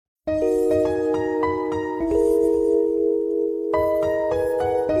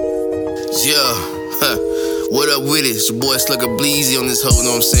ride with it. It's your boy Slugga Bleezy on this hoe,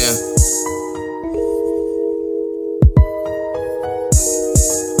 know what I'm saying?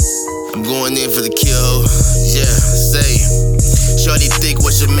 I'm going in for the kill, yeah, say. Shorty thick,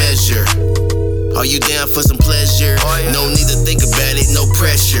 what's your measure? Are you down for some pleasure? No need to think about it, no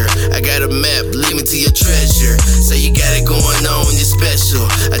pressure. I got a map, lead me to your treasure. Say you got it going on, you're special.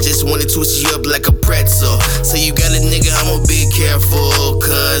 I just wanna twist you up like a pretzel. Say you got a nigga, I'ma be careful,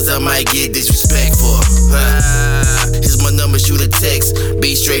 cause I might get disrespectful. Here's my number, shoot a text.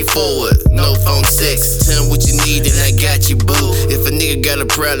 Be straightforward, no phone sex. Tell me what you need and I got you, boo. If a nigga got a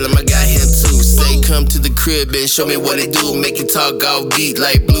problem, I got him too. Say come to the crib and show me what it do. Make it talk off beat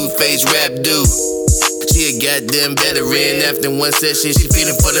like Blueface rap do. She a goddamn veteran. After one session, she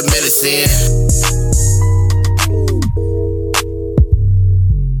feeding for the medicine.